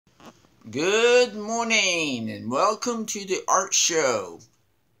Good morning and welcome to the art show.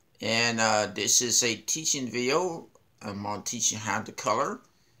 And this is a teaching video. I'm on teaching how to color.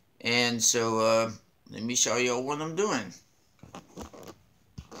 And so let me show you what I'm doing.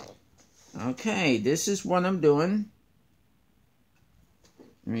 Okay, this is what I'm doing.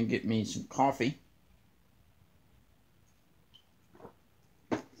 Let me get me some coffee.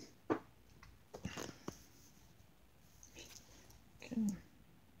 Okay.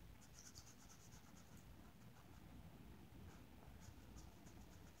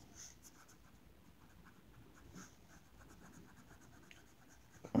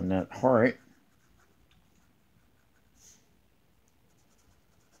 On that heart.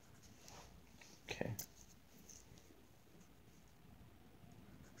 Okay.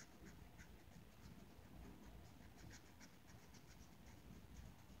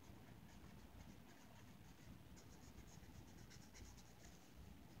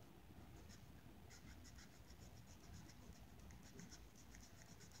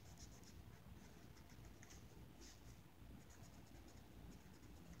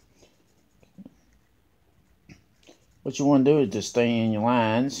 What you want to do is just stay in your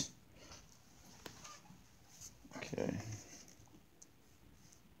lines. Okay.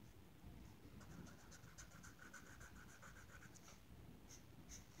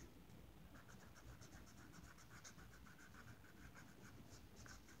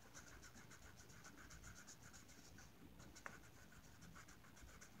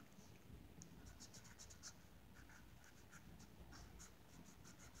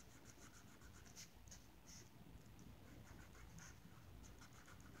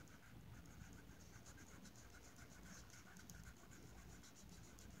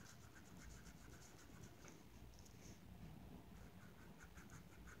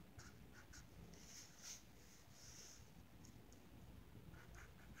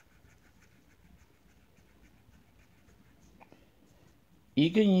 You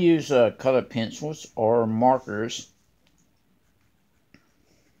can use colored pencils or markers.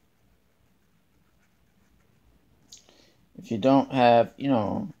 If you don't have,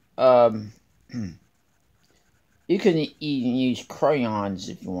 you can even use crayons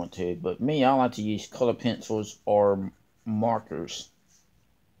if you want to, but me, I like to use colored pencils or markers.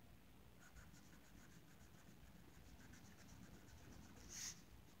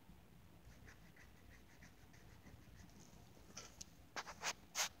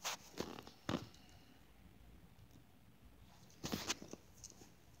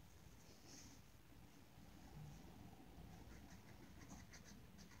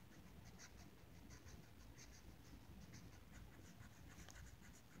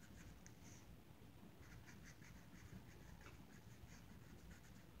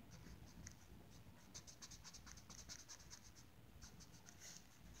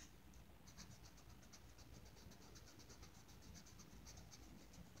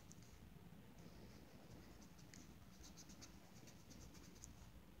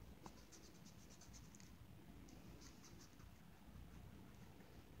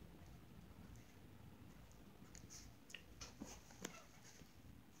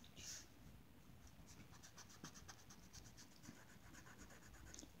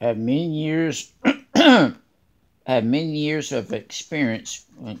 I have many years I have many years of experience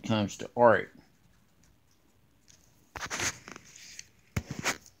when it comes to art.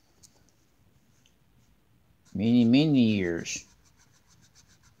 Many years.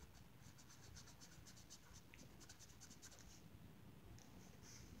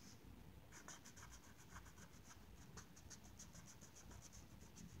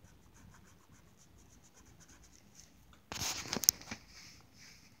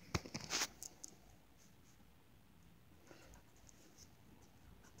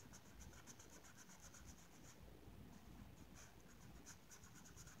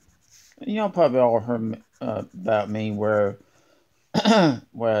 Y'all probably all heard about me where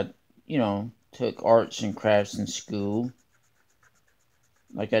where I, took arts and crafts in school.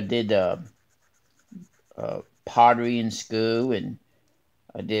 Like I did pottery in school, and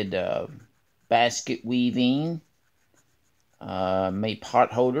I did basket weaving, made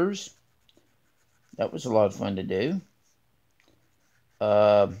pot holders. That was a lot of fun to do.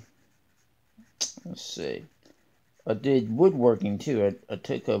 Uh, let's see. I did woodworking too. I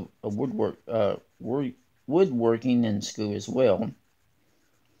took a woodworking in school as well.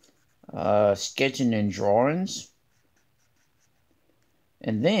 Sketching and drawings.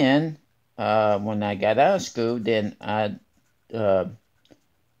 And then when I got out of school, then I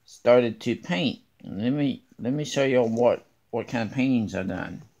started to paint. Let me show you what kind of paintings I've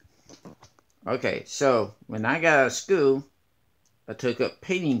done. Okay, so when I got out of school, I took up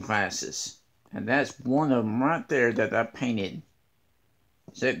painting classes. And that's one of them right there that I painted.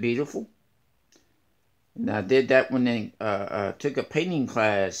 Is that beautiful? And I did that when I took a painting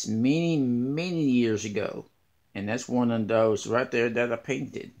class many, many years ago. And that's one of those right there that I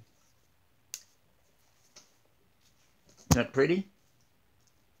painted. Isn't that pretty?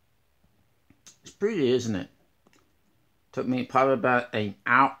 It's pretty, isn't it? Took me probably about an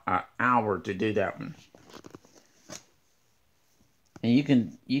hour to do that one. And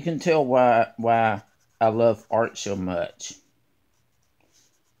you can tell why I love art so much.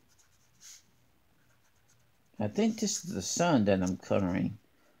 I think this is the sun that I'm coloring.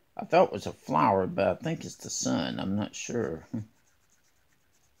 I thought it was a flower, but I think it's the sun. I'm not sure.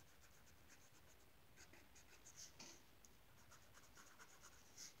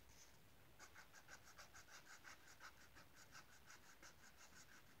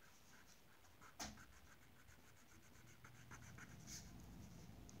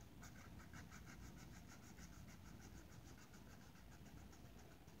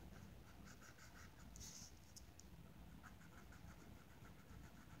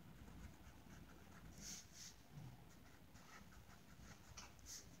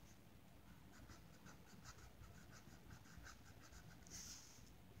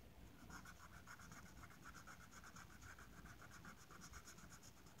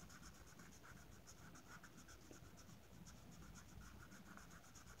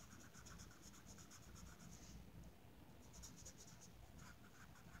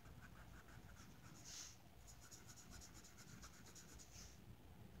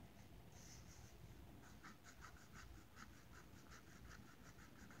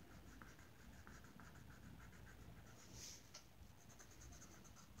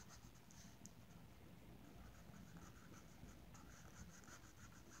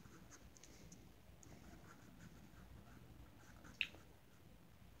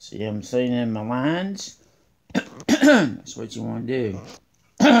 See, I'm saying in my lines. That's what you want to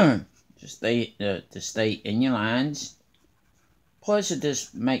do. Just stay in your lines. Plus, it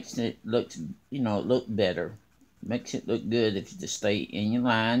just makes it look better. Makes it look good if you just stay in your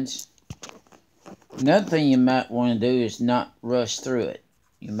lines. Another thing you might want to do is not rush through it.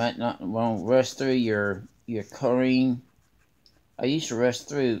 You might not want to rush through your coloring. I used to rush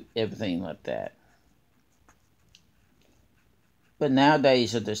through everything like that. But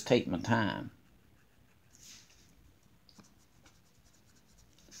nowadays, I just take my time.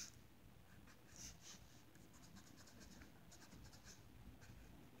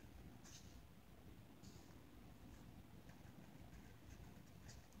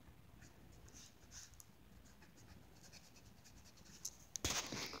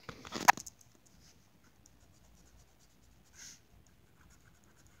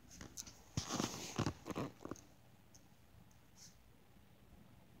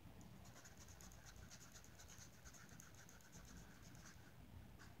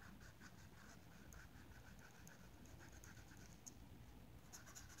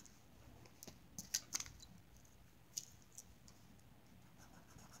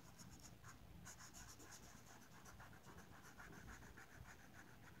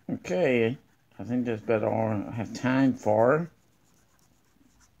 Okay, I think that's about all I have time for.